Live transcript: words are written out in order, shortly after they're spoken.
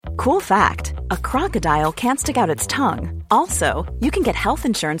Cool fact, a crocodile can't stick out its tongue. Also, you can get health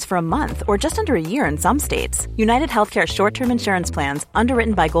insurance for a month or just under a year in some states. United Healthcare short-term insurance plans,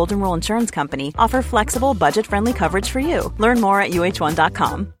 underwritten by Golden Rule Insurance Company, offer flexible, budget-friendly coverage for you. Learn more at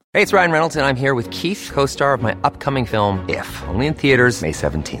uh1.com. Hey, it's Ryan Reynolds, and I'm here with Keith, co-star of my upcoming film, If, only in theaters May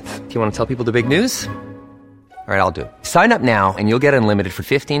 17th. Do you want to tell people the big news? All right, I'll do it. Sign up now and you'll get unlimited for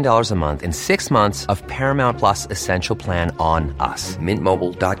 $15 a month and 6 months of Paramount Plus Essential Plan on us.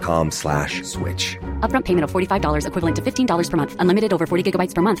 MintMobile.com/switch. Upfront payment of $45 equivalent to $15 per month. Unlimited over 40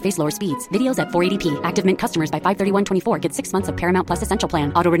 gigabytes per month. Face lower speeds. Videos at 480p. Active Mint customers by 531.24 get 6 months of Paramount Plus Essential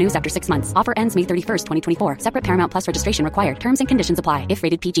Plan. Auto renews after 6 months. Offer ends May 31st, 2024. Separate Paramount Plus registration required. Terms and conditions apply if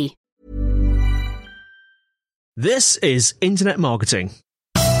rated PG. This is Internet Marketing.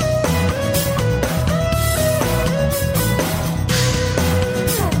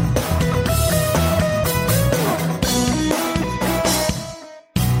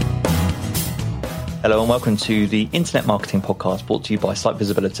 Hello and welcome to the Internet Marketing Podcast brought to you by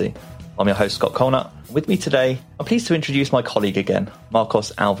SiteVisibility. I'm your host, Scott Colnut. With me today, I'm pleased to introduce my colleague again,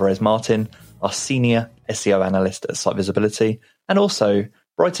 Marcos Álvarez Martin, our Senior SEO Analyst at SiteVisibility, and also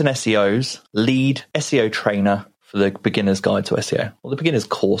Brighton SEO's lead SEO trainer for the Beginner's Guide to SEO, or the Beginner's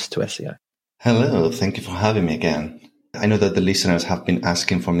Course to SEO. Hello, thank you for having me again. I know that the listeners have been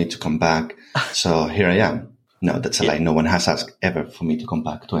asking for me to come back, so here I am. No, that's a lie. No one has asked ever for me to come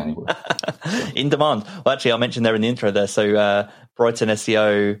back to anywhere. In demand. Well, actually, I mentioned there in the intro there. So Brighton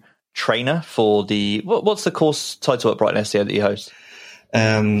SEO trainer for the... What's the course title at Brighton SEO that you host?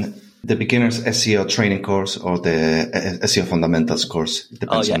 The Beginner's SEO Training Course or the SEO Fundamentals course.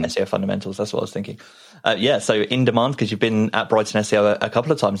 SEO Fundamentals. That's what I was thinking. So in demand, because you've been at Brighton SEO a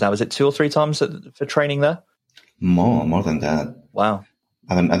couple of times now. Is it 2 or 3 times for training there? More than that. Wow.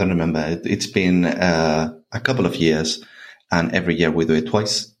 I don't remember. It's been a couple of years, and every year we do it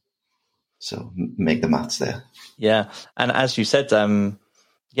twice. So make the maths there. Yeah, and as you said,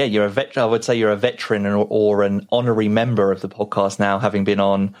 you're a veteran. I would say you're a veteran or an honorary member of the podcast now, having been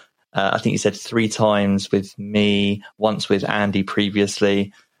on. I think you said 3 times with me, once with Andy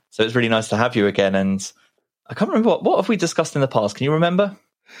previously. So it's really nice to have you again. And I can't remember what have we discussed in the past. Can you remember?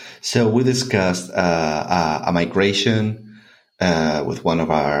 So we discussed a migration with one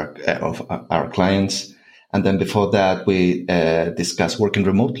of our clients. And then before that, we discussed working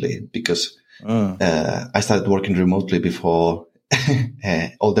remotely because I started working remotely before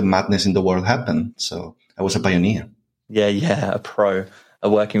all the madness in the world happened. So I was a pioneer. Yeah, a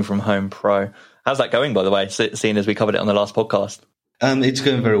working from home pro. How's that going, by the way, seeing as we covered it on the last podcast? It's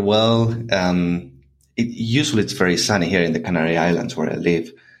going very well. Usually it's very sunny here in the Canary Islands where I live,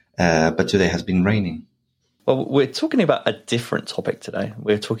 but today has been raining. Well, we're talking about a different topic today.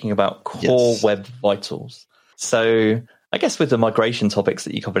 We're talking about core web vitals. So I guess with the migration topics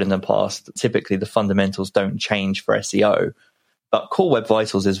that you covered in the past, typically the fundamentals don't change for SEO, but core web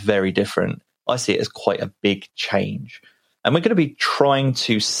vitals is very different. I see it as quite a big change. And we're going to be trying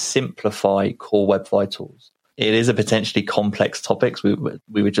to simplify core web vitals. It is a potentially complex topic. We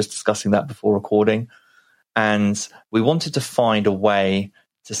were just discussing that before recording. And we wanted to find a way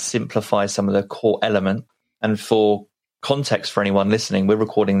to simplify some of the core elements. And for context for anyone listening, we're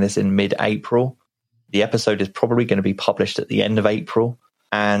recording this in mid-April. The episode is probably going to be published at the end of April.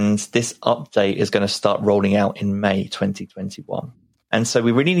 And this update is going to start rolling out in May 2021. And so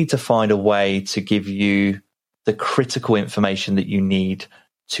we really need to find a way to give you the critical information that you need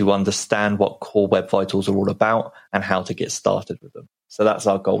to understand what core web vitals are all about and how to get started with them. So that's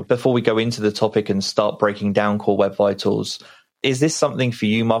our goal. Before we go into the topic and start breaking down core web vitals, is this something for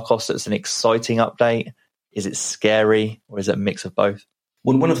you, Marcos, that's an exciting update? Is it scary, or is it a mix of both?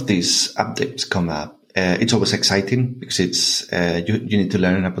 When one of these updates come up, it's always exciting because it's you need to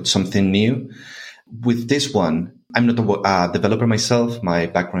learn about something new. With this one, I'm not a developer myself. My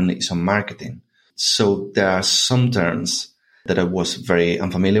background is on marketing. So there are some terms that I was very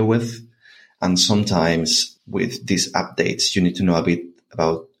unfamiliar with. And sometimes with these updates, you need to know a bit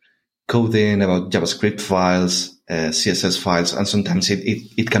about coding, about JavaScript files, CSS files, and sometimes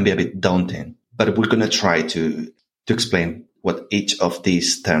it can be a bit daunting. But we're going to try to explain what each of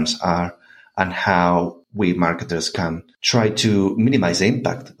these terms are and how we marketers can try to minimize the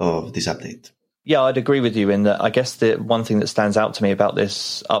impact of this update. Yeah, I'd agree with you in that. I guess the one thing that stands out to me about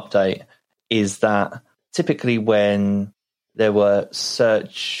this update is that typically when there were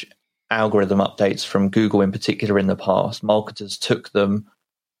search algorithm updates from Google in particular in the past, marketers took them,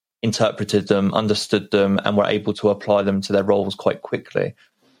 interpreted them, understood them, and were able to apply them to their roles quite quickly.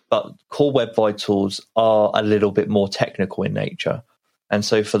 But core web vitals are a little bit more technical in nature. And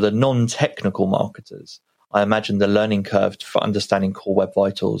so for the non-technical marketers, I imagine the learning curve for understanding core web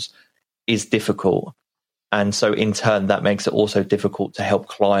vitals is difficult. And so in turn, that makes it also difficult to help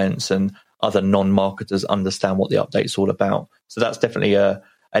clients and other non-marketers understand what the update's all about. So that's definitely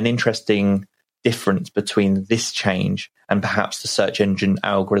an interesting difference between this change and perhaps the search engine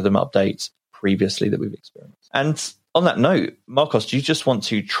algorithm updates previously that we've experienced. And on that note, Marcos, do you just want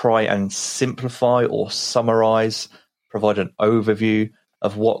to try and simplify or summarize, provide an overview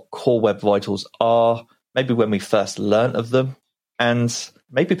of what core web vitals are, maybe when we first learnt of them, and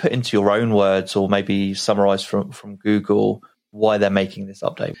maybe put into your own words or maybe summarize from Google why they're making this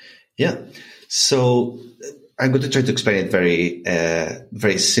update? Yeah. So I'm going to try to explain it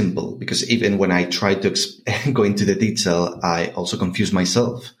very simple, because even when I try to go into the detail, I also confuse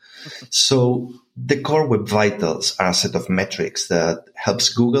myself. So the core web vitals are a set of metrics that helps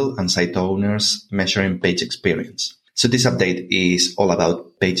Google and site owners measuring page experience. So this update is all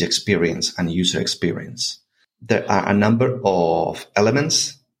about page experience and user experience. There are a number of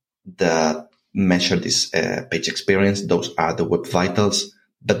elements that measure this page experience. Those are the web vitals.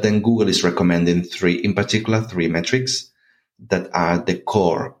 But then Google is recommending three metrics that are the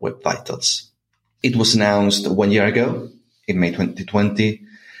core web vitals. It was announced 1 year ago in May 2020.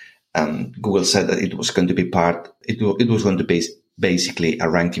 Google said that it was going to be it was going to be basically a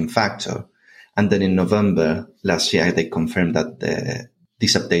ranking factor. And then in November last year, they confirmed that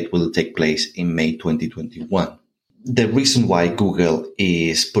this update will take place in May 2021. The reason why Google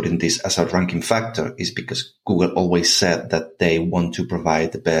is putting this as a ranking factor is because Google always said that they want to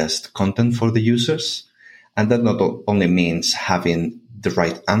provide the best content for the users. And that not only means having the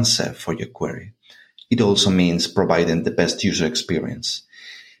right answer for your query, it also means providing the best user experience.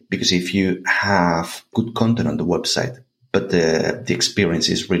 Because if you have good content on the website, but the experience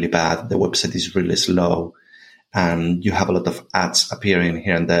is really bad, the website is really slow, and you have a lot of ads appearing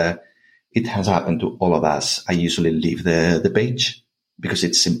here and there, it has happened to all of us. I usually leave the page because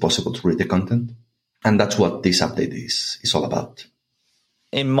it's impossible to read the content. And that's what this update is all about.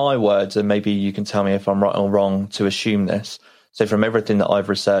 In my words, and maybe you can tell me if I'm right or wrong to assume this. So from everything that I've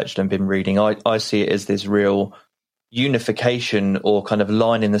researched and been reading, I see it as this real unification or kind of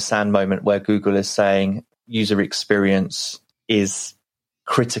line in the sand moment where Google is saying user experience is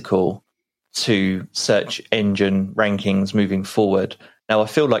critical to search engine rankings moving forward. Now, I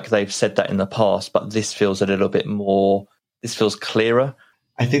feel like they've said that in the past, but this feels a little bit more, this feels clearer.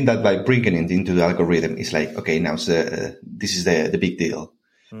 I think that by bringing it into the algorithm, it's like, okay, now this is the big deal.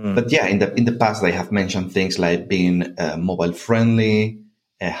 But yeah, in the past, they have mentioned things like being mobile friendly,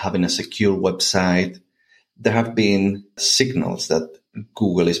 having a secure website. There have been signals that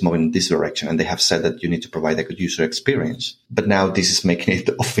Google is moving in this direction, and they have said that you need to provide a good user experience. But now this is making it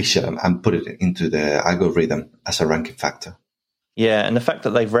official and put it into the algorithm as a ranking factor. Yeah, and the fact that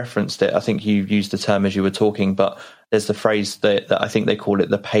they've referenced it, I think you used the term as you were talking, but there's the phrase that I think they call it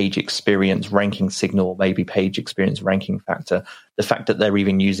the page experience ranking signal, or maybe page experience ranking factor. The fact that they're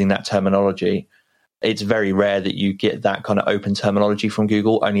even using that terminology, it's very rare that you get that kind of open terminology from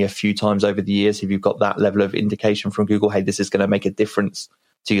Google. Only a few times over the years have you got that level of indication from Google, hey, this is going to make a difference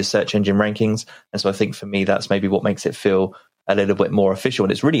to your search engine rankings. And so I think for me, that's maybe what makes it feel a little bit more official.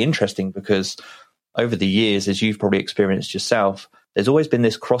 And it's really interesting because over the years, as you've probably experienced yourself, there's always been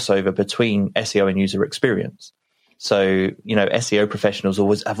this crossover between SEO and user experience. So, SEO professionals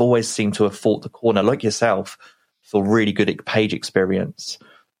have always seemed to have fought the corner, like yourself, for really good page experience.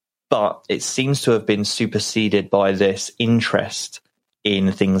 But it seems to have been superseded by this interest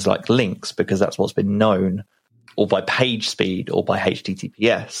in things like links, because that's what's been known, or by page speed, or by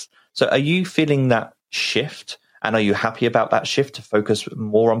HTTPS. So are you feeling that shift? And are you happy about that shift to focus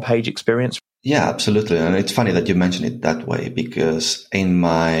more on page experience? Yeah, absolutely. And it's funny that you mention it that way, because in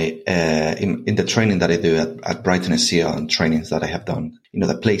my in the training that I do at Brighton SEO and trainings that I have done in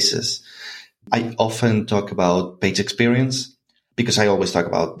other places, I often talk about page experience, because I always talk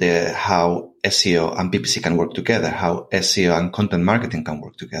about how SEO and PPC can work together, how SEO and content marketing can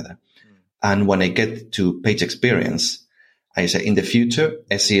work together. And when I get to page experience, I say in the future,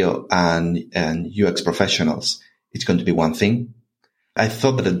 SEO and UX professionals, it's going to be one thing. I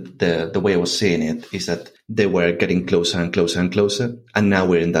thought that the way I was seeing it is that they were getting closer and closer and closer. And now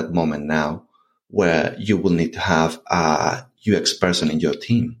we're in that moment now where you will need to have a UX person in your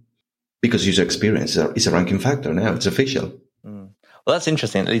team, because user experience is a ranking factor now. It's official. Well, that's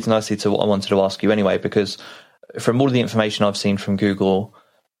interesting. It leads nicely to what I wanted to ask you anyway, because from all of the information I've seen from Google,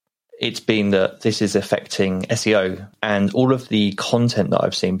 it's been that this is affecting SEO, and all of the content that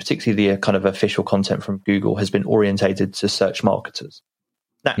I've seen, particularly the kind of official content from Google, has been orientated to search marketers,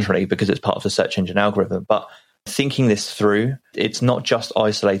 naturally, because it's part of the search engine algorithm. But thinking this through, it's not just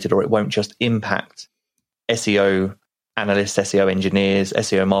isolated, or it won't just impact SEO analysts, SEO engineers,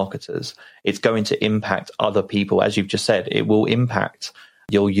 SEO marketers. It's going to impact other people. As you've just said, it will impact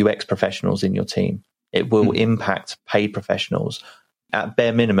your UX professionals in your team. It will impact paid professionals. At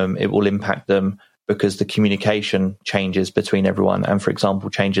bare minimum, it will impact them because the communication changes between everyone and, for example,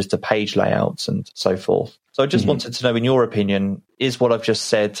 changes to page layouts and so forth. So I just wanted to know, in your opinion, is what I've just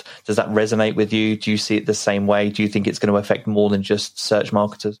said, does that resonate with you? Do you see it the same way? Do you think it's going to affect more than just search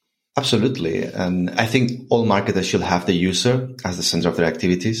marketers? Absolutely. And I think all marketers should have the user as the center of their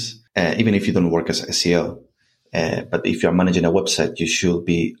activities, even if you don't work as SEO. But if you're managing a website, you should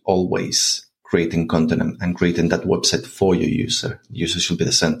be always creating content and creating that website for your user. The user should be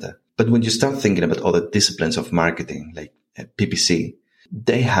the center. But when you start thinking about other disciplines of marketing, like PPC,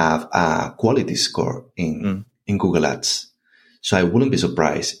 they have a quality score in Google Ads. So I wouldn't be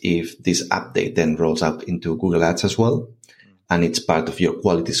surprised if this update then rolls out into Google Ads as well, and it's part of your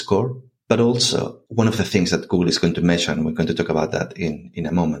quality score. But also, one of the things that Google is going to measure, and we're going to talk about that in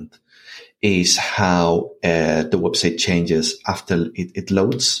a moment, is how the website changes after it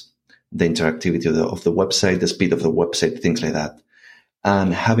loads, the interactivity of the website, the speed of the website, things like that.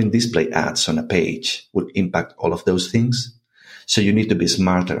 And having display ads on a page would impact all of those things. So you need to be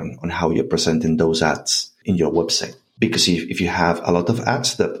smarter on how you're presenting those ads in your website. Because if you have a lot of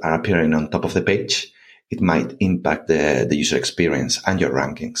ads that are appearing on top of the page, it might impact the user experience and your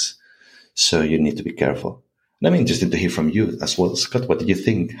rankings. So you need to be careful. And I'm interested to hear from you as well, Scott. What do you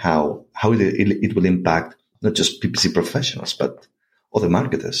think? How it will impact not just PPC professionals, but other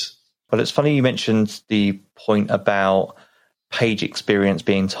marketers? Well, it's funny you mentioned the point about page experience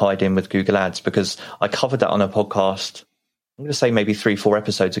being tied in with Google Ads, because I covered that on a podcast, I'm going to say maybe 3-4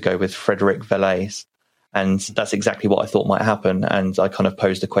 episodes ago with Frederic Velez. And that's exactly what I thought might happen. And I kind of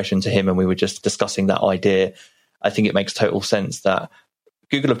posed a question to him and we were just discussing that idea. I think it makes total sense that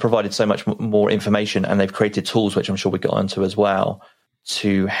Google have provided so much more information and they've created tools, which I'm sure we got onto as well,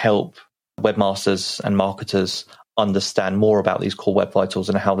 to help webmasters and marketers understand more about these core web vitals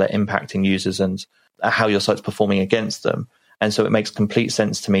and how they're impacting users and how your site's performing against them. And so it makes complete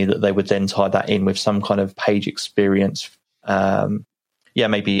sense to me that they would then tie that in with some kind of page experience,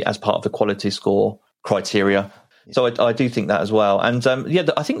 maybe as part of the quality score criteria. So I do think that as well. And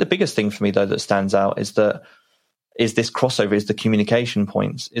I think the biggest thing for me, though, that stands out is this crossover, is the communication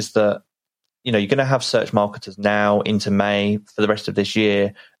points, is that, you're going to have search marketers now into May for the rest of this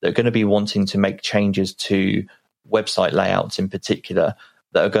year that are going to be wanting to make changes to website layouts in particular,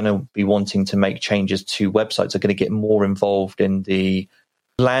 that are going to be wanting to make changes to websites, are going to get more involved in the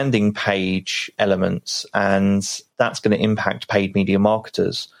landing page elements, and that's going to impact paid media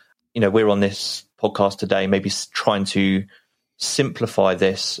marketers. We're on this podcast today maybe trying to simplify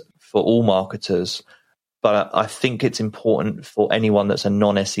this for all marketers, but I think it's important for anyone that's a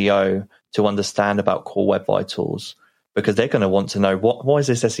non-SEO to understand about core web vitals, because they're going to want to know, why is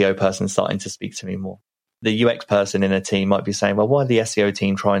this SEO person starting to speak to me more? The UX person in a team might be saying, well, why are the SEO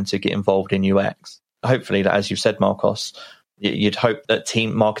team trying to get involved in UX? Hopefully, as you've said, Marcos, you'd hope that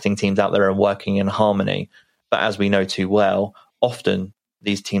marketing teams out there are working in harmony. But as we know too well, often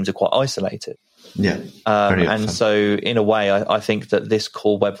these teams are quite isolated. Yeah. And so in a way, I think that this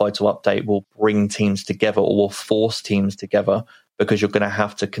core web vital update will bring teams together, or will force teams together, because you're going to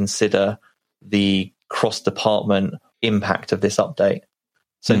have to consider the cross-department impact of this update.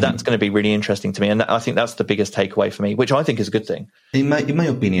 So that's going to be really interesting to me. And I think that's the biggest takeaway for me, which I think is a good thing. In my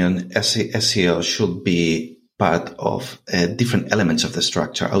opinion, SEO should be part of different elements of the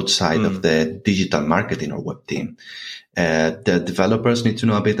structure outside of the digital marketing or web team. The developers need to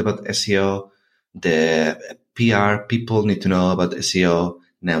know a bit about SEO. The PR people need to know about SEO.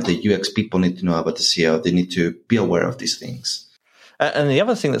 Now the UX people need to know about SEO. They need to be aware of these things. And the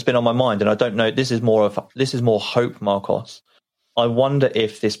other thing that's been on my mind, and I don't know, this is more hope, Marcos. I wonder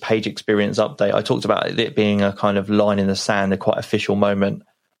if this page experience update, I talked about it being a kind of line in the sand, a quite official moment.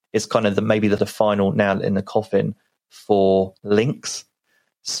 It's kind of maybe the final nail in the coffin for links.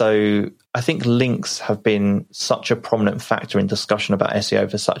 So I think links have been such a prominent factor in discussion about SEO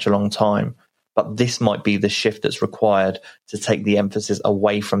for such a long time, but this might be the shift that's required to take the emphasis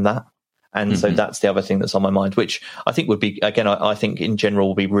away from that. And so that's the other thing that's on my mind, which I think would be, again, I think in general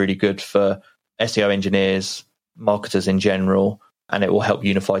will be really good for SEO engineers, marketers in general, and it will help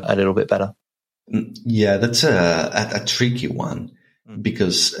unify a little bit better. Yeah, that's a tricky one,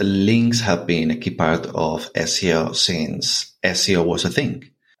 because links have been a key part of SEO since SEO was a thing.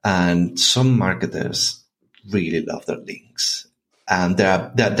 And some marketers really love their links. And there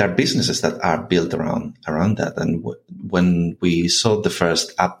are businesses that are built around that. And when we saw the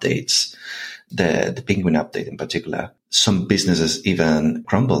first updates, the Penguin update in particular, some businesses even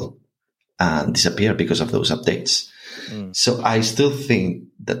crumbled. and disappear because of those updates. So I still think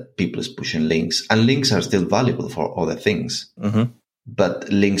that people is pushing links, and links are still valuable for other things. But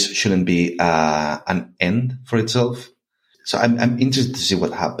links shouldn't be an end for itself. So I'm interested to see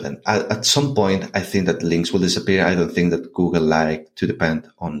what happens. At some point, I think that links will disappear. I don't think that Google like to depend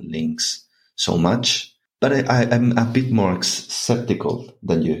on links so much. But I'm a bit more skeptical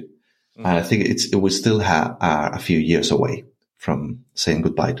than you. I think it will still have a few years away from saying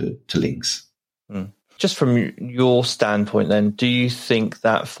goodbye to links. Just from your standpoint then, do you think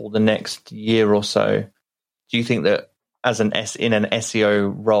that for the next year or so, do you think that as in an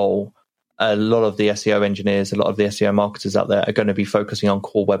SEO role, a lot of the SEO engineers, a lot of the SEO marketers out there are going to be focusing on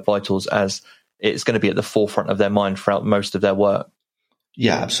Core Web Vitals as it's going to be at the forefront of their mind throughout most of their work?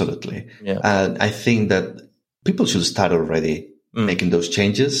 Yeah, absolutely. Yeah. And I think that people should start already making those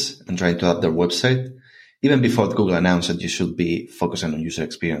changes and trying to up their website. Even before Google announced that you should be focusing on user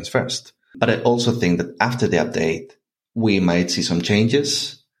experience first. But I also think that after the update, we might see some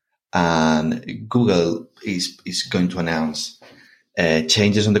changes, and Google is going to announce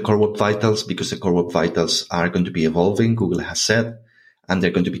changes on the Core Web Vitals, because the Core Web Vitals are going to be evolving, Google has said, and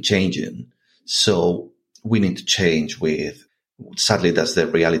they're going to be changing. So we need to change sadly, that's the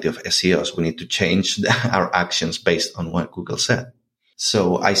reality of SEOs. We need to change our actions based on what Google said.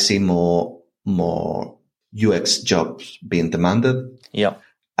 So I see more UX jobs being demanded. Yeah.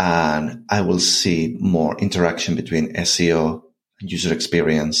 And I will see more interaction between SEO and user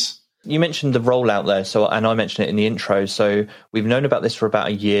experience. You mentioned the rollout there, and I mentioned it in the intro. So we've known about this for about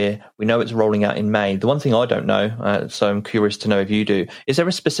a year. We know it's rolling out in May. The one thing I don't know, so I'm curious to know if you do, is there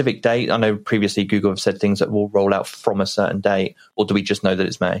a specific date? I know previously Google have said things that will roll out from a certain date, or do we just know that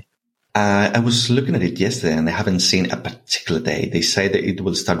it's May? I was looking at it yesterday, and I haven't seen a particular date. They say that it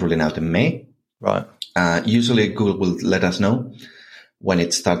will start rolling out in May. Right. Usually Google will let us know when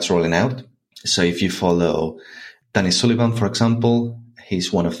it starts rolling out. So if you follow Danny Sullivan, for example,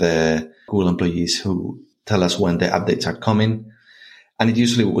 he's one of the Google employees who tell us when the updates are coming. And it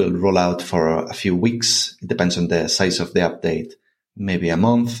usually will roll out for a few weeks. It depends on the size of the update, maybe a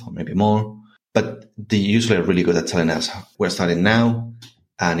month or maybe more. But they usually are really good at telling us we're starting now,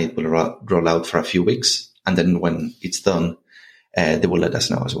 and it will roll out for a few weeks. And then when it's done, they will let us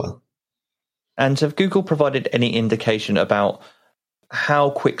know as well. And have Google provided any indication about how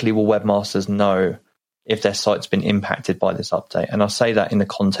quickly will webmasters know if their site's been impacted by this update? And I'll say that in the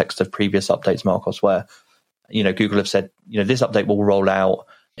context of previous updates, Marcos, where, Google have said, this update will roll out,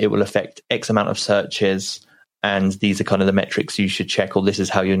 it will affect X amount of searches, and these are kind of the metrics you should check, or this is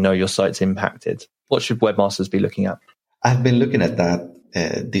how you know your site's impacted. What should webmasters be looking at? I've been looking at that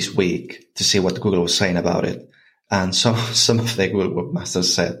this week to see what Google was saying about it. And some of the Google webmasters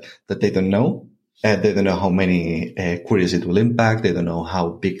said that they don't know. They don't know how many queries it will impact. They don't know how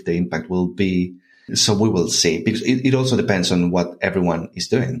big the impact will be. So we will see, because it also depends on what everyone is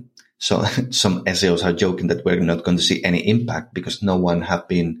doing. So some SEOs are joking that we're not going to see any impact because no one have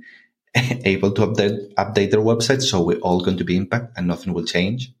been able to update their website. So we're all going to be impact and nothing will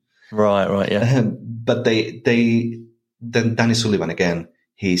change. Right, yeah. But then Danny Sullivan again,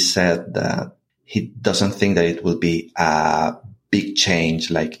 he said that he doesn't think that it will be a big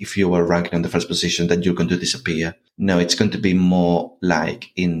change, like if you were ranking on the first position, that you're going to disappear. No, it's going to be more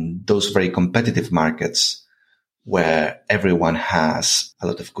like in those very competitive markets where everyone has a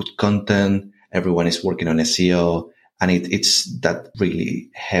lot of good content, everyone is working on SEO, and it's that really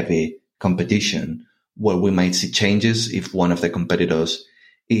heavy competition where we might see changes if one of the competitors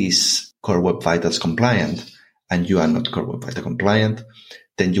is Core Web Vitals compliant and you are not Core Web Vitals compliant,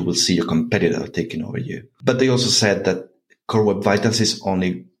 then you will see your competitor taking over you. But they also said that Core Web Vitals is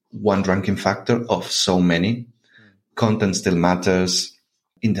only one ranking factor of so many. Content still matters.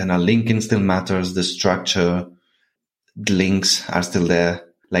 Internal linking still matters. The structure, the links are still there,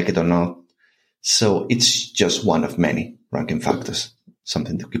 like it or not. So it's just one of many ranking factors,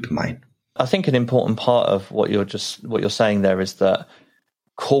 something to keep in mind. I think an important part of what you're saying there is that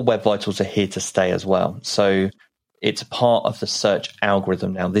Core Web Vitals are here to stay as well. So it's a part of the search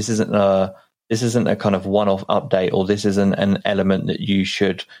algorithm now. This isn't a kind of one-off update, or this isn't an element that you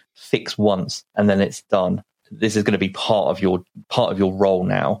should fix once and then it's done. This is going to be part of your role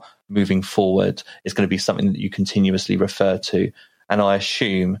now moving forward. It's going to be something that you continuously refer to. And I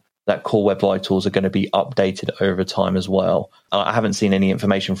assume that Core Web Vitals are going to be updated over time as well. I haven't seen any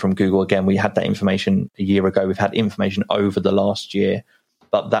information from Google. Again, we had that information a year ago. We've had information over the last year,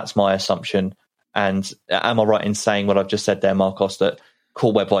 but that's my assumption. And am I right in saying what I've just said there, Marcos, that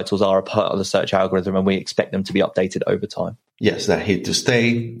Core Web Vitals are a part of the search algorithm and we expect them to be updated over time? Yes, they're here to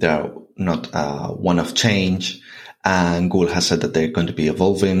stay. They're not one-off change. And Google has said that they're going to be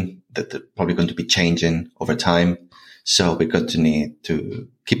evolving. that they're probably going to be changing over time. So we're going to need to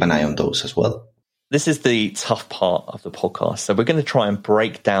keep an eye on those as well. This is the tough part of the podcast. So we're going to try and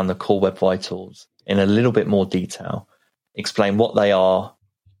break down the core web vitals in a little bit more detail, explain what they are,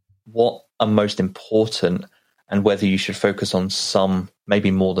 what are most important, and whether you should focus on some,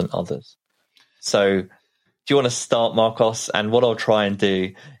 maybe more than others. So do you want to start, Marcos? And what I'll try and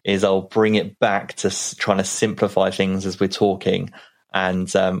do is I'll bring it back to trying to simplify things as we're talking.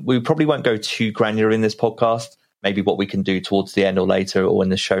 And we probably won't go too granular in this podcast. Maybe what we can do towards the end or later or in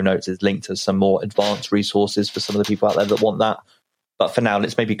the show notes is link to some more advanced resources for some of the people out there that want that. But for now,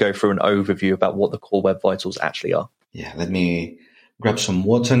 let's maybe go through an overview about what the core web vitals actually are. Yeah, let me grab some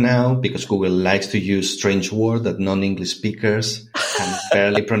water now, because Google likes to use strange words that non-English speakers can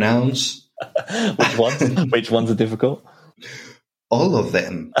barely pronounce. Which ones are difficult? All of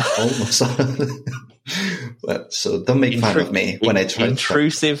them. Almost all of them. Well, so don't make fun of me when I try.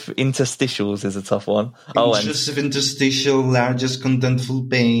 Intrusive interstitials is a tough one. Intrusive interstitial, largest contentful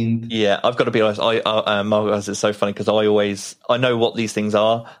paint. Yeah, I've got to be honest. Marcos, it's so funny because I know what these things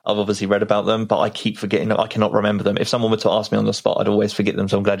are. I've obviously read about them, but I keep forgetting. I cannot remember them. If someone were to ask me on the spot, I'd always forget them.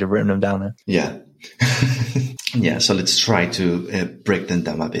 So I'm glad you've written them down there. Yeah. Yeah. So let's try to break them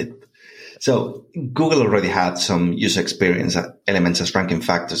down a bit. So Google already had some user experience elements as ranking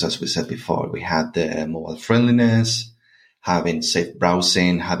factors, as we said before. We had the mobile friendliness, having safe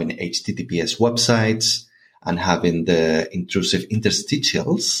browsing, having HTTPS websites, and having the intrusive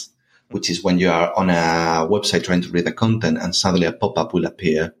interstitials, which is when you are on a website trying to read the content and suddenly a pop-up will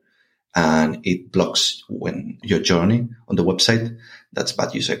appear and it blocks when your journey on the website. That's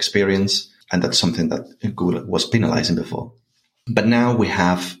bad user experience. And that's something that Google was penalizing before. But now we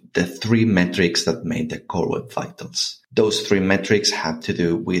have the three metrics that made the core web vitals. Those three metrics have to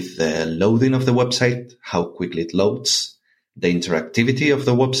do with the loading of the website, how quickly it loads, the interactivity of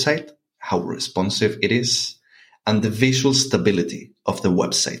the website, how responsive it is, and the visual stability of the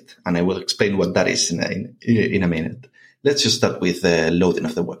website. And I will explain what that is in a minute. Let's just start with the loading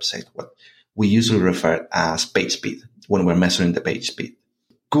of the website, what we usually refer as page speed when we're measuring the page speed.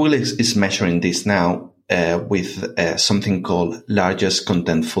 Google is measuring this now with something called largest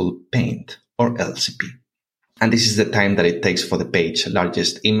contentful paint, or LCP. And this is the time that it takes for the page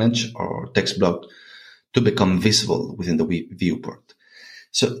largest image or text block to become visible within the viewport.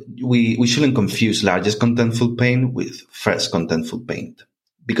 So we shouldn't confuse largest contentful paint with first contentful paint,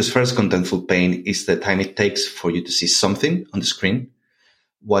 because first contentful paint is the time it takes for you to see something on the screen,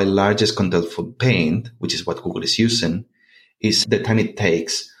 while largest contentful paint, which is what Google is using, is the time it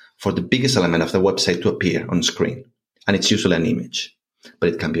takes for the biggest element of the website to appear on screen. And it's usually an image, but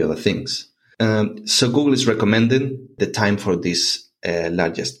it can be other things. So Google is recommending the time for this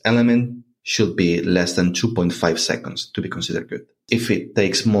largest element should be less than 2.5 seconds to be considered good. If it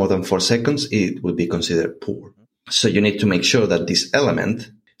takes more than 4 seconds, it will be considered poor. So you need to make sure that this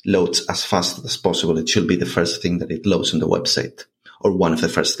element loads as fast as possible. It should be the first thing that it loads on the website, or one of the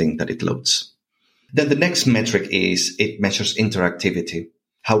first things that it loads. Then the next metric is it measures interactivity,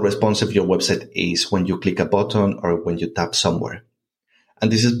 how responsive your website is when you click a button or when you tap somewhere.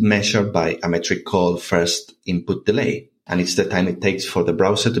 And this is measured by a metric called first input delay. And it's the time it takes for the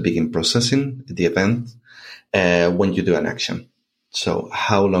browser to begin processing the event when you do an action. So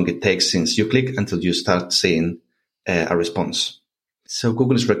how long it takes since you click until you start seeing a response. So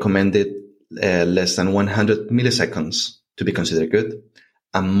Google is recommended less than 100 milliseconds to be considered good,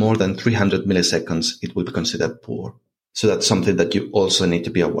 and more than 300 milliseconds, it will be considered poor. So that's something that you also need to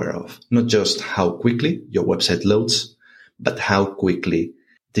be aware of. Not just how quickly your website loads, but how quickly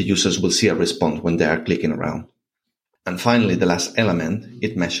the users will see a response when they are clicking around. And finally, the last element,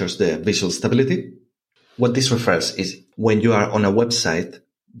 it measures the visual stability. What this refers is when you are on a website,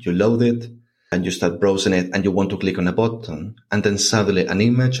 you load it and you start browsing it and you want to click on a button, and then suddenly an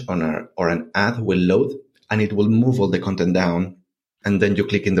image or an ad will load and it will move all the content down, and then you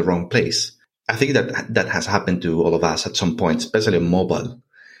click in the wrong place. I think that has happened to all of us at some point, especially on mobile.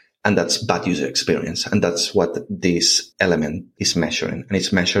 And that's bad user experience. And that's what this element is measuring. And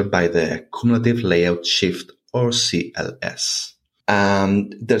it's measured by the cumulative layout shift, or CLS.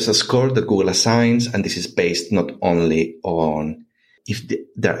 There's a score that Google assigns, and this is based not only on if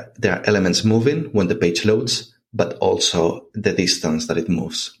there are elements moving when the page loads, but also the distance that it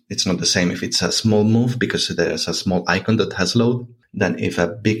moves. It's not the same if it's a small move because there's a small icon that has load than if a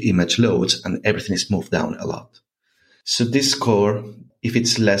big image loads and everything is moved down a lot. So this score, if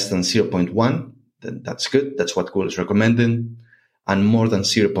it's less than 0.1, then that's good. That's what Google is recommending. And more than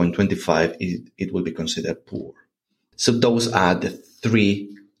 0.25, it will be considered poor. So those are the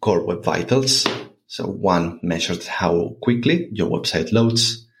three core web vitals. So one measures how quickly your website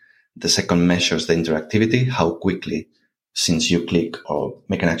loads. The second measures the interactivity, how quickly since you click or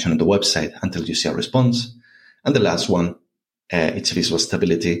make an action on the website until you see a response. And the last one, it's visual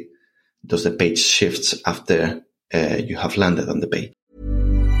stability. Does the page shifts after you have landed on the page?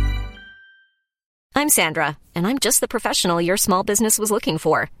 I'm Sandra, and I'm just the professional your small business was looking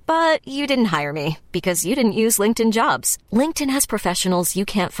for. But you didn't hire me because you didn't use LinkedIn Jobs. LinkedIn has professionals you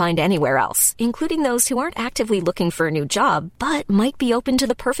can't find anywhere else, including those who aren't actively looking for a new job, but might be open to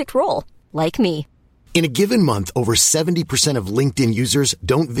the perfect role, like me. In a given month, over 70% of LinkedIn users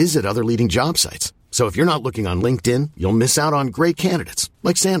don't visit other leading job sites. So if you're not looking on LinkedIn, you'll miss out on great candidates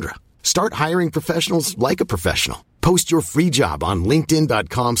like Sandra. Start hiring professionals like a professional. Post your free job on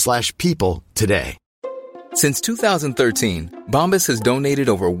linkedin.com/people today. Since 2013, Bombas has donated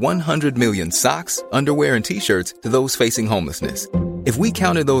over 100 million socks, underwear, and T-shirts to those facing homelessness. If we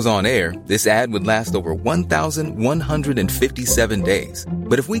counted those on air, this ad would last over 1,157 days.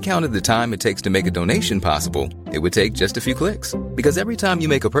 But if we counted the time it takes to make a donation possible, it would take just a few clicks. Because every time you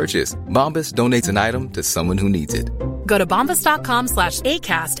make a purchase, Bombas donates an item to someone who needs it. Go to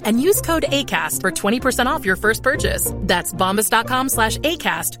bombas.com/ACAST and use code ACAST for 20% off your first purchase. That's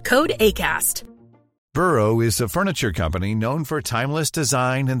bombas.com/ACAST, code ACAST. Burrow is a furniture company known for timeless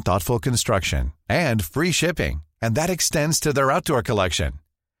design and thoughtful construction and free shipping. And that extends to their outdoor collection.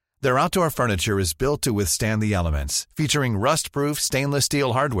 Their outdoor furniture is built to withstand the elements, featuring rust-proof stainless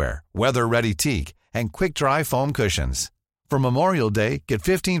steel hardware, weather-ready teak, and quick-dry foam cushions. For Memorial Day, get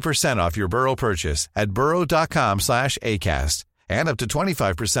 15% off your Burrow purchase at burrow.com/ACAST and up to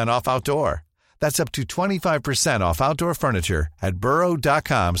 25% off outdoor. That's up to 25% off outdoor furniture at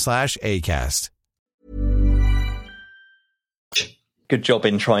burrow.com/ACAST. Good job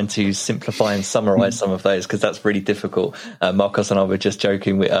in trying to simplify and summarize some of those, because that's really difficult. Marcos and I were just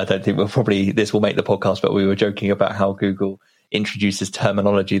joking. I don't think this will make the podcast, but we were joking about how Google introduces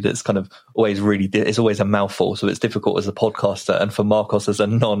terminology that's kind of always it's always a mouthful. So it's difficult as a podcaster. And for Marcos as a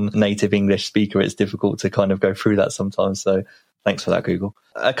non-native English speaker, it's difficult to kind of go through that sometimes. So thanks for that, Google.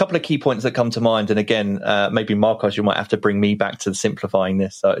 A couple of key points that come to mind. And again, maybe Marcos, you might have to bring me back to simplifying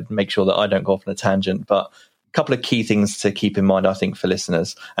this, so make sure that I don't go off on a tangent. But couple of key things to keep in mind, I think, for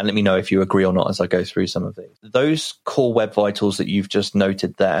listeners, and let me know if you agree or not as I go through some of these. Those core web vitals that you've just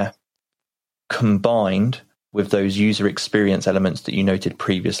noted there, combined with those user experience elements that you noted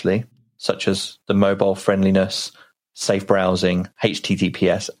previously, such as the mobile friendliness, safe browsing,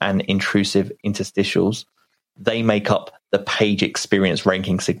 HTTPS, and intrusive interstitials, they make up the page experience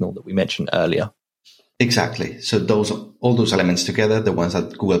ranking signal that we mentioned earlier. Exactly. So all those elements together, the ones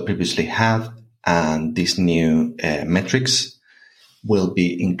that Google previously had, and these new metrics will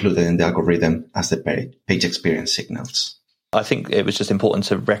be included in the algorithm as the page experience signals. I think it was just important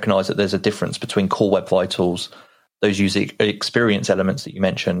to recognize that there's a difference between core web vitals, those user experience elements that you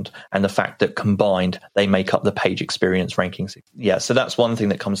mentioned, and the fact that combined they make up the page experience rankings. Yeah, so that's one thing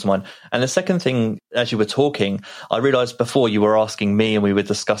that comes to mind. And the second thing, as you were talking, I realized before you were asking me and we were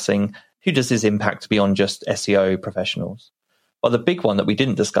discussing, who does this impact beyond just SEO professionals? Well, the big one that we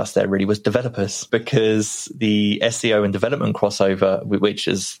didn't discuss there really was developers, because the SEO and development crossover, which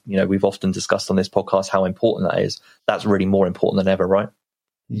is, we've often discussed on this podcast how important that is, that's really more important than ever, right?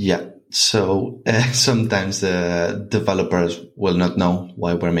 Yeah. So sometimes the developers will not know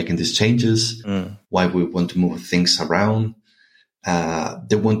why we're making these changes, why we want to move things around.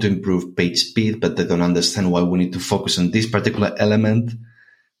 They want to improve page speed, but they don't understand why we need to focus on this particular element,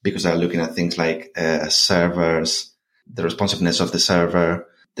 because they're looking at things like servers, the responsiveness of the server,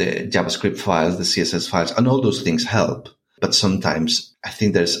 the JavaScript files, the CSS files, and all those things help. But sometimes I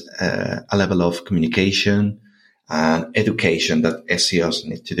think there's a level of communication and education that SEOs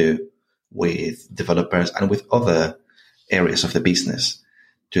need to do with developers and with other areas of the business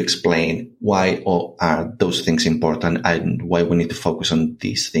to explain why are those things important and why we need to focus on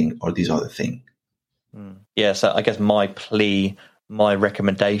this thing or this other thing. Yeah, so I guess my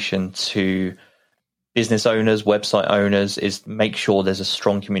recommendation to business owners, website owners, is make sure there's a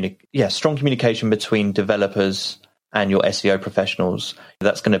strong communication between developers and your SEO professionals.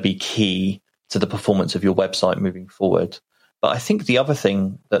 That's going to be key to the performance of your website moving forward. But I think the other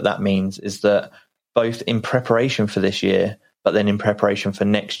thing that means is that both in preparation for this year, but then in preparation for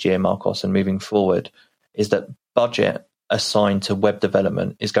next year, Marcos, and moving forward, is that budget assigned to web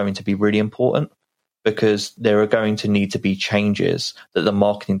development is going to be really important, because there are going to need to be changes that the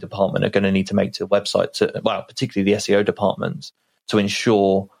marketing department are going to need to make to the website, particularly the SEO departments, to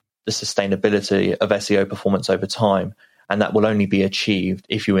ensure the sustainability of SEO performance over time. And that will only be achieved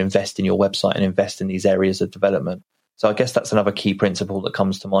if you invest in your website and invest in these areas of development. So I guess that's another key principle that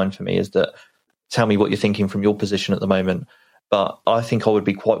comes to mind for me, is that tell me what you're thinking from your position at the moment. but I think I would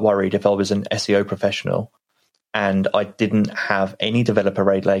be quite worried if I was an SEO professional and I didn't have any developer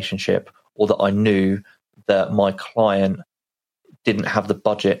relationship, or that I knew that my client didn't have the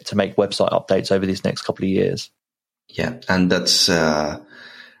budget to make website updates over these next couple of years. Yeah, and that's a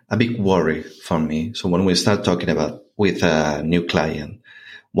big worry for me. So when we start talking about with a new client,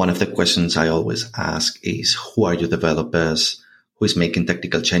 one of the questions I always ask is, who are your developers? Who is making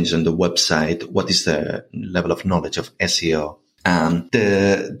technical changes on the website? What is the level of knowledge of SEO?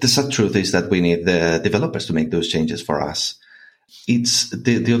 The sad truth is that we need the developers to make those changes for us. It's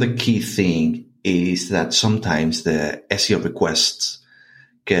the other key thing is that sometimes the SEO requests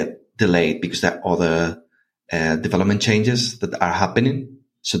get delayed because there are other development changes that are happening.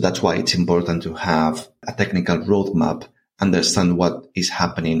 So that's why it's important to have a technical roadmap, understand what is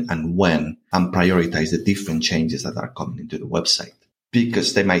happening and when, and prioritize the different changes that are coming into the website.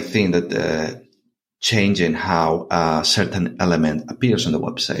 Because they might think that changing how a certain element appears on the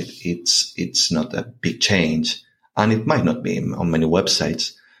website, it's not a big change, and it might not be on many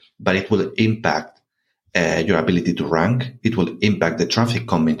websites, but it will impact your ability to rank. It will impact the traffic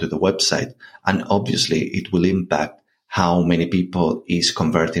coming to the website, and obviously it will impact how many people is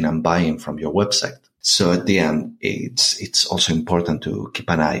converting and buying from your website. So at the end, it's also important to keep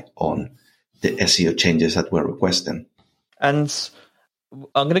an eye on the SEO changes that we're requesting. And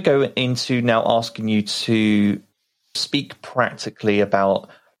I'm going to go into now asking you to speak practically about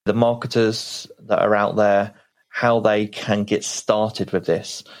the marketers that are out there, how they can get started with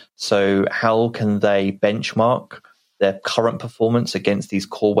this. So how can they benchmark their current performance against these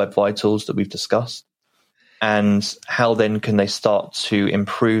core web vitals that we've discussed? And how then can they start to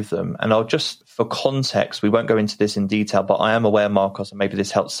improve them? And I'll just, for context, we won't go into this in detail, but I am aware, Marcos, and maybe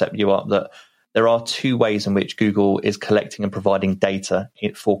this helps set you up, that there are two ways in which Google is collecting and providing data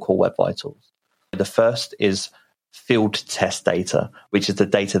for core web vitals. The first is field test data, which is the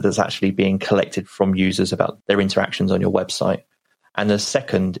data that's actually being collected from users about their interactions on your website. And the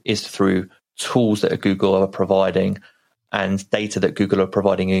second is through tools that Google are providing and data that Google are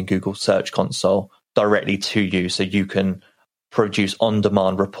providing in Google Search Console directly to you, so you can produce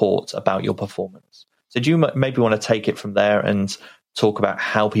on-demand reports about your performance. So do you maybe want to take it from there and talk about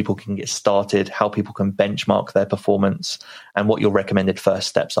how people can get started, how people can benchmark their performance, and what your recommended first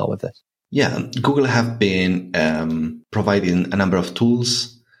steps are with this? Yeah, Google have been providing a number of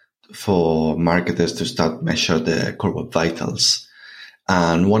tools for marketers to start measure the core web vitals.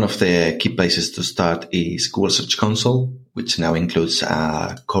 And one of the key places to start is Google Search Console, which now includes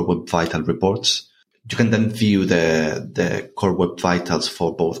core web vital reports. You can then view the core web vitals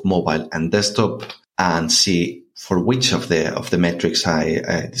for both mobile and desktop and see for which of the metrics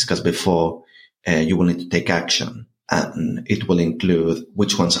I discussed before you will need to take action. And it will include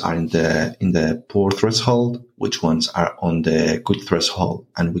which ones are in the poor threshold, which ones are on the good threshold,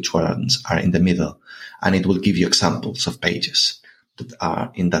 and which ones are in the middle. And it will give you examples of pages that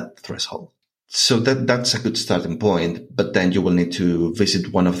are in that threshold. So that's a good starting point, but then you will need to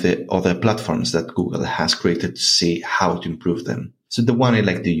visit one of the other platforms that Google has created to see how to improve them. So the one I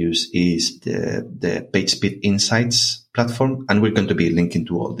like to use is the PageSpeed Insights platform, and we're going to be linking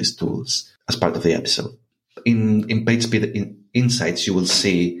to all these tools as part of the episode. In PageSpeed Insights, you will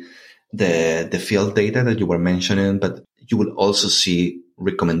see the field data that you were mentioning, but you will also see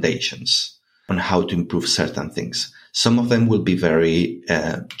recommendations on how to improve certain things. Some of them will be very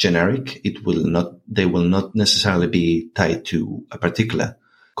generic. They will not necessarily be tied to a particular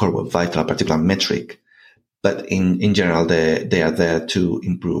core web vital, a particular metric, but in general, they are there to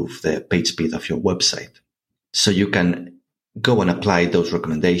improve the page speed of your website. So you can go and apply those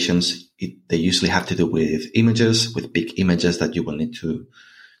recommendations. They usually have to do with images, with big images that you will need to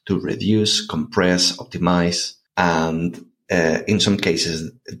reduce, compress, optimize, and in some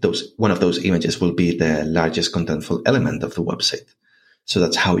cases, one of those images will be the largest contentful element of the website. So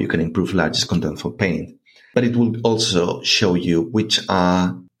that's how you can improve largest contentful paint. But it will also show you which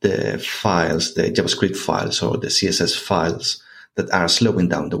are the files, the JavaScript files or the CSS files that are slowing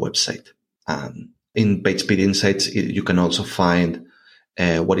down the website. In PageSpeed Insights, you can also find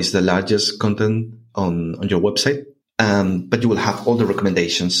what is the largest content on your website. But you will have all the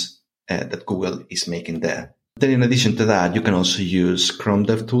recommendations that Google is making there. Then in addition to that, you can also use Chrome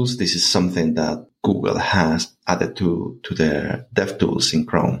DevTools. This is something that Google has added to their DevTools in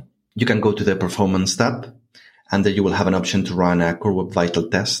Chrome. You can go to the Performance tab, and then you will have an option to run a Core Web Vital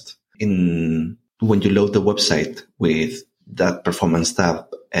test. When you load the website with that Performance tab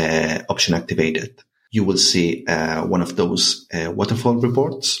option activated, you will see one of those waterfall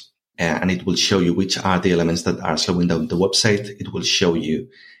reports, and it will show you which are the elements that are slowing down the website. It will show you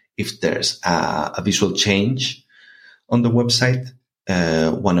if there's a visual change on the website,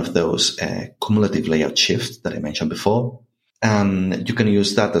 one of those cumulative layout shifts that I mentioned before. And you can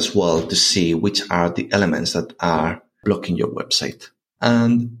use that as well to see which are the elements that are blocking your website.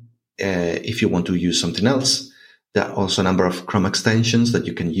 And if you want to use something else, there are also a number of Chrome extensions that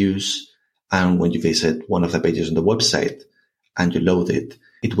you can use. And when you visit one of the pages on the website and you load it,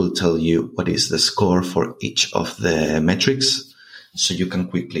 it will tell you what is the score for each of the metrics. So you can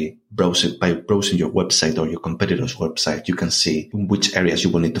quickly browse it by browsing your website or your competitor's website. You can see which areas you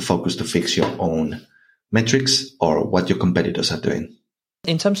will need to focus to fix your own metrics or what your competitors are doing.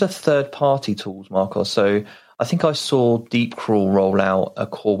 In terms of third-party tools, Marcos, so I think I saw DeepCrawl roll out a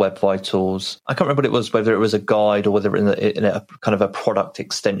Core Web Vitals. I can't remember what it was, whether it was a guide or whether in a kind of a product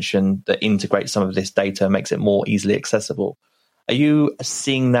extension that integrates some of this data and makes it more easily accessible. Are you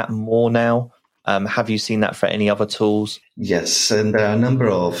seeing that more now? Have you seen that for any other tools? Yes, and there are a number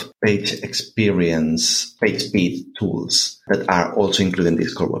of page experience, page speed tools that are also included in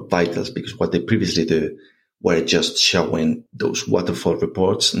these Core Web Vitals, because what they previously do were just showing those waterfall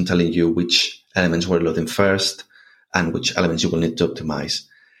reports and telling you which elements were loading first and which elements you will need to optimize.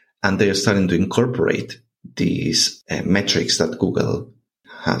 And they are starting to incorporate these metrics that Google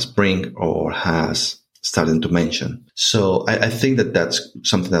has bring or has started to mention. So I think that that's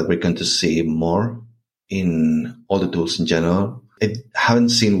something that we're going to see more in all the tools in general. I haven't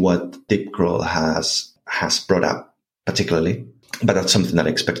seen what DeepCrawl has brought up particularly, but that's something that I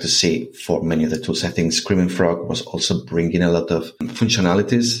expect to see for many of the tools. I think Screaming Frog was also bringing a lot of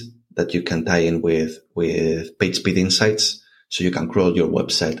functionalities that you can tie in with page speed insights. So you can crawl your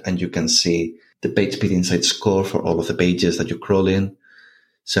website and you can see the page speed insight score for all of the pages that you crawl in.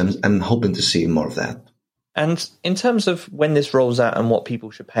 So I'm hoping to see more of that. And in terms of when this rolls out and what people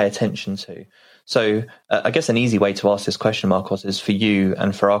should pay attention to, so I guess an easy way to ask this question, Marcos, is for you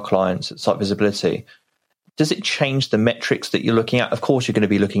and for our clients at SiteVisibility. Does it change the metrics that you're looking at? Of course, you're going to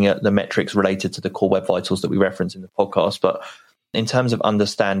be looking at the metrics related to the Core Web Vitals that we reference in the podcast, but in terms of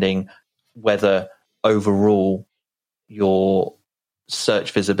understanding whether overall your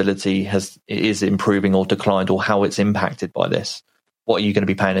search visibility is improving or declined, or how it's impacted by this, what are you going to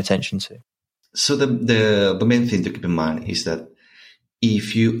be paying attention to? So the main thing to keep in mind is that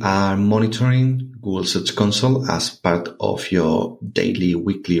if you are monitoring Google Search Console as part of your daily,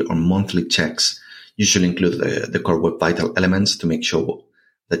 weekly, or monthly checks, you should include the Core Web Vital elements to make sure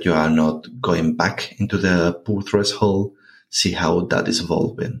that you are not going back into the poor threshold, see how that is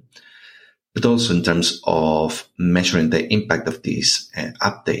evolving. But also in terms of measuring the impact of this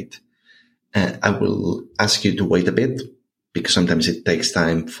update, I will ask you to wait a bit, because sometimes it takes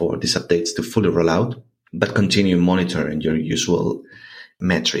time for these updates to fully roll out, but continue monitoring your usual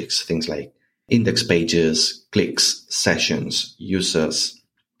metrics, things like index pages, clicks, sessions, users.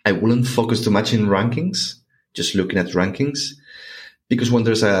 I wouldn't focus too much in rankings, just looking at rankings, because when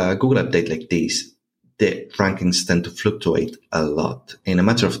there's a Google update like this, the rankings tend to fluctuate a lot. In a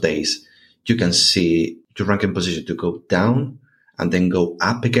matter of days, you can see your ranking position to go down and then go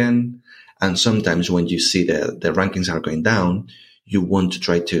up again. And sometimes when you see the rankings are going down, you want to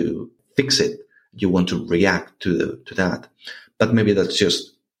try to fix it. You want to react to that. But maybe that's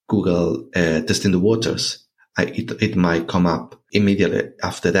just Google testing the waters. It might come up immediately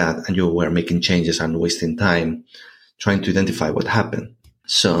after that, and you were making changes and wasting time trying to identify what happened.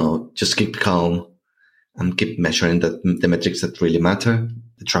 So just keep calm and keep measuring the metrics that really matter,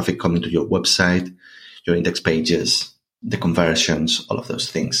 the traffic coming to your website, your index pages, the conversions, all of those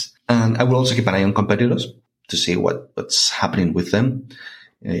things. And I will also keep an eye on competitors to see what's happening with them.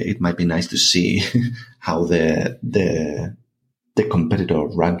 It might be nice to see how the competitor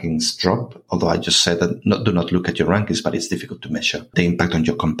rankings drop. Although I just said that do not look at your rankings, but it's difficult to measure the impact on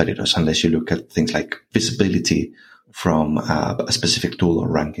your competitors unless you look at things like visibility from a specific tool or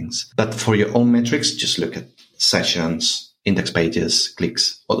rankings. But for your own metrics, just look at sessions, index pages,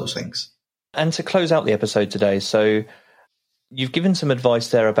 clicks, all those things. And to close out the episode today, so you've given some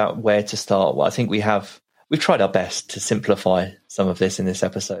advice there about where to start. Well, I think we've tried our best to simplify some of this in this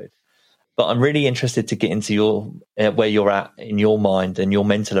episode. But I'm really interested to get into where you're at in your mind and your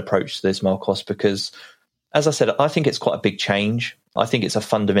mental approach to this, Marcos, because as I said, I think it's quite a big change. I think it's a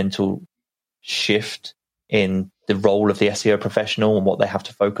fundamental shift in the role of the SEO professional and what they have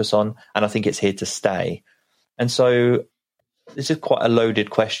to focus on. And I think it's here to stay. And so this is quite a loaded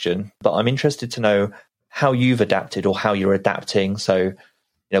question, but I'm interested to know how you've adapted or how you're adapting. So,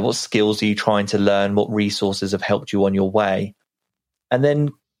 what skills are you trying to learn? What resources have helped you on your way? And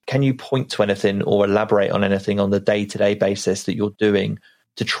then can you point to anything or elaborate on anything on the day-to-day basis that you're doing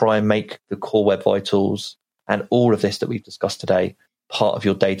to try and make the Core Web Vitals and all of this that we've discussed today part of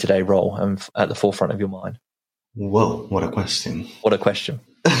your day-to-day role and at the forefront of your mind? Whoa, what a question. What a question.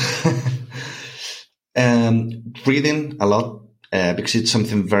 Reading a lot because it's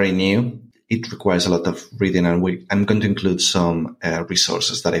something very new. It requires a lot of reading, and I'm going to include some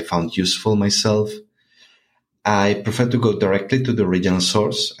resources that I found useful myself. I prefer to go directly to the original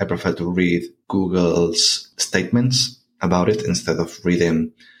source. I prefer to read Google's statements about it instead of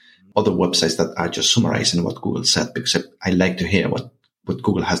reading other websites that are just summarizing what Google said, because I like to hear what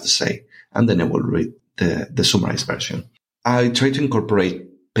Google has to say, and then I will read the summarized version. I try to incorporate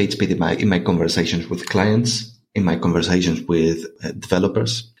PageSpeed in my conversations with clients, in my conversations with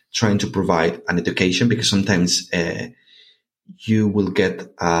developers, trying to provide an education, because sometimes you will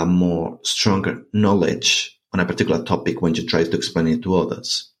get a more stronger knowledge on a particular topic when you try to explain it to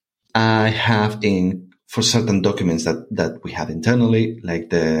others. I have for certain documents that we have internally, like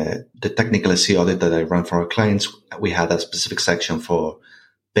the technical SEO audit that I run for our clients, we had a specific section for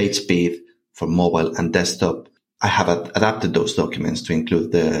PageSpeed, for mobile and desktop. I have adapted those documents to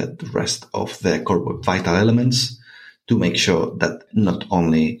include the rest of the core web vital elements to make sure that not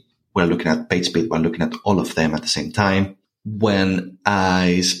only we're looking at PageSpeed, we're looking at all of them at the same time. When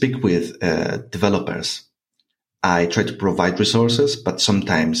I speak with developers, I try to provide resources, but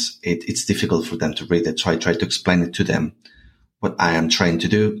sometimes it's difficult for them to read it. So I try to explain it to them, what I am trying to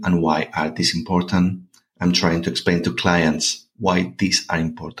do and why are these important. I'm trying to explain to clients why these are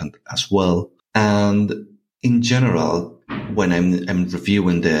important as well. And in general, when I'm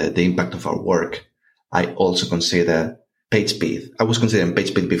reviewing the impact of our work, I also consider PageSpeed. I was considering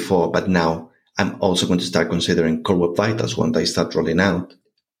PageSpeed before, but now I'm also going to start considering Core Web Vitals when they start rolling out.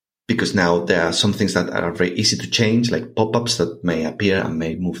 Because now there are some things that are very easy to change, like pop-ups that may appear and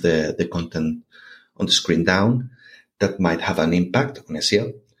may move the content on the screen down that might have an impact on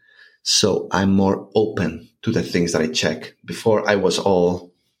SEO. So I'm more open to the things that I check. Before I was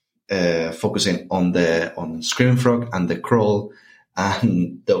all focusing on Screaming Frog and the crawl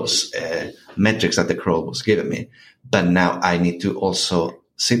and those metrics that the crawl was giving me. But now I need to also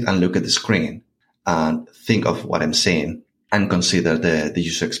sit and look at the screen and think of what I'm seeing and consider the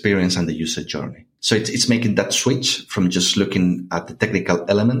user experience and the user journey. So it's making that switch from just looking at the technical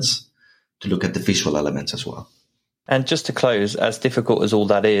elements to look at the visual elements as well. And just to close, as difficult as all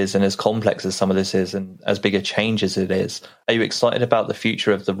that is and as complex as some of this is and as big a change as it is, are you excited about the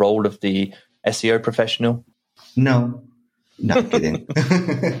future of the role of the SEO professional? No, not kidding.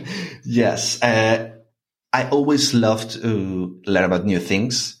 Yes. I always love to learn about new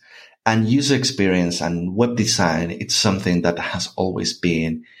things. And user experience and web design, it's something that has always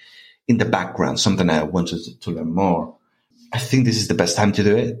been in the background, something I wanted to learn more. I think this is the best time to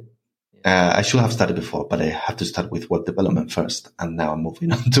do it. I should have started before, but I have to start with web development first. And now I'm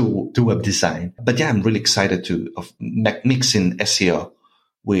moving on to web design. But yeah, I'm really excited of mixing SEO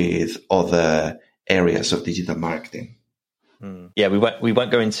with other areas of digital marketing. Yeah, we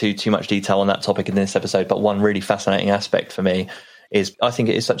won't go into too much detail on that topic in this episode, but one really fascinating aspect for me is I think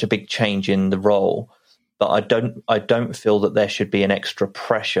it is such a big change in the role, but I don't feel that there should be an extra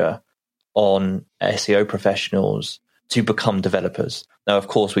pressure on SEO professionals to become developers. Now, of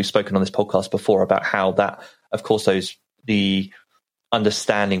course, we've spoken on this podcast before about how that, of course, the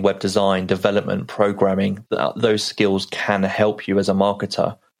understanding web design, development, programming, those skills can help you as a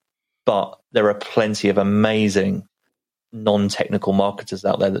marketer, but there are plenty of amazing non-technical marketers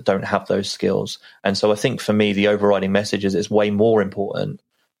out there that don't have those skills. And so I think for me, the overriding message is it's way more important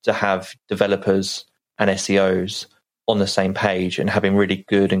to have developers and SEOs on the same page and having really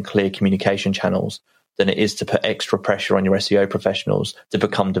good and clear communication channels than it is to put extra pressure on your SEO professionals to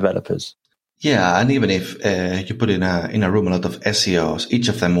become developers. Yeah, and even if you put in a room a lot of SEOs, each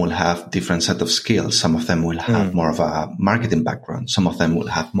of them will have different set of skills. Some of them will have more of a marketing background. Some of them will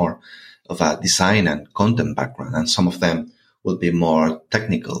have more of a design and content background, and some of them will be more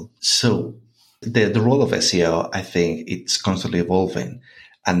technical. So the role of SEO, I think it's constantly evolving,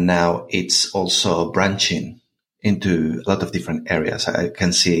 and now it's also branching into a lot of different areas. I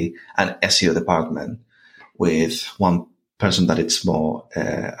can see an SEO department with one person that is more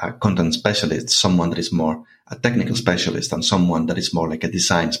a content specialist, someone that is more a technical specialist, and someone that is more like a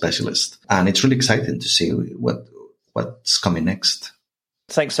design specialist. And it's really exciting to see what's coming next.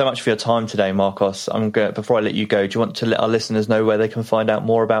 Thanks so much for your time today, Marcos. Before I let you go, do you want to let our listeners know where they can find out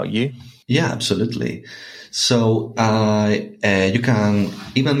more about you? Yeah, absolutely. So you can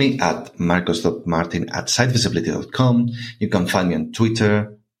email me at marcos.martin@sitevisibility.com. You can find me on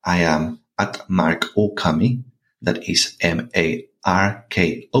Twitter. I am at Mark Okami. That is MarkOokami.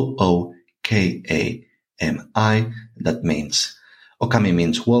 That means Okami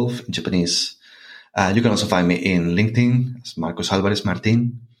means wolf in Japanese. You can also find me in LinkedIn as Marcos Álvarez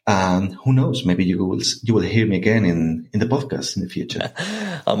Martín. And who knows, maybe you will hear me again in the podcast in the future.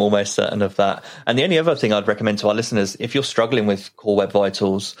 I'm almost certain of that. And the only other thing I'd recommend to our listeners, if you're struggling with Core Web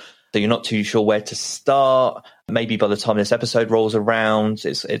Vitals, so you're not too sure where to start, maybe by the time this episode rolls around,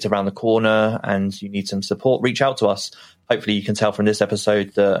 it's around the corner and you need some support, reach out to us. Hopefully you can tell from this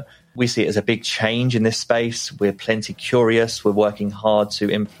episode that we see it as a big change in this space. We're plenty curious. We're working hard to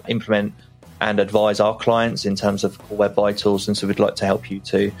implement and advise our clients in terms of Core Web Vitals. And so we'd like to help you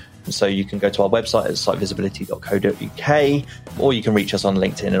too. And so you can go to our website at sitevisibility.co.uk, or you can reach us on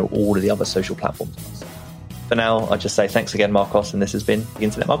LinkedIn and all of the other social platforms. For now, I just say thanks again, Marcos, and this has been the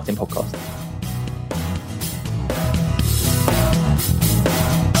Internet Marketing Podcast.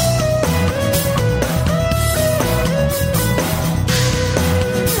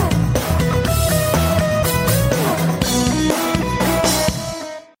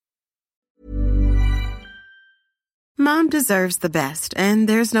 Mom deserves the best, and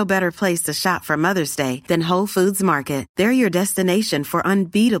there's no better place to shop for Mother's Day than Whole Foods Market. They're your destination for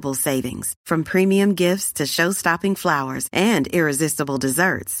unbeatable savings, from premium gifts to show-stopping flowers and irresistible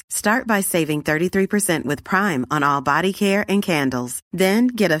desserts. Start by saving 33% with Prime on all body care and candles. Then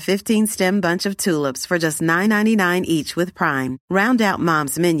get a 15-stem bunch of tulips for just $9.99 each with Prime. Round out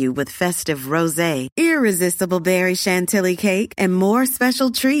Mom's menu with festive rosé, irresistible berry chantilly cake, and more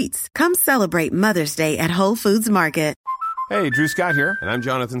special treats. Come celebrate Mother's Day at Whole Foods Market. Hey, Drew Scott here, and I'm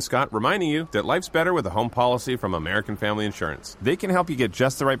Jonathan Scott, reminding you that life's better with a home policy from American Family Insurance. They can help you get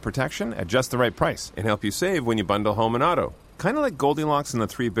just the right protection at just the right price and help you save when you bundle home and auto. Kind of like Goldilocks and the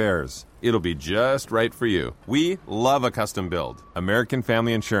Three Bears. It'll be just right for you. We love a custom build. American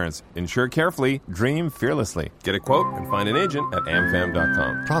Family Insurance. Insure carefully, dream fearlessly. Get a quote and find an agent at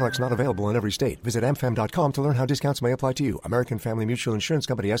amfam.com. Products not available in every state. Visit amfam.com to learn how discounts may apply to you. American Family Mutual Insurance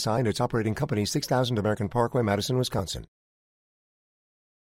Company, SI, and its operating company, 6000 American Parkway, Madison, Wisconsin.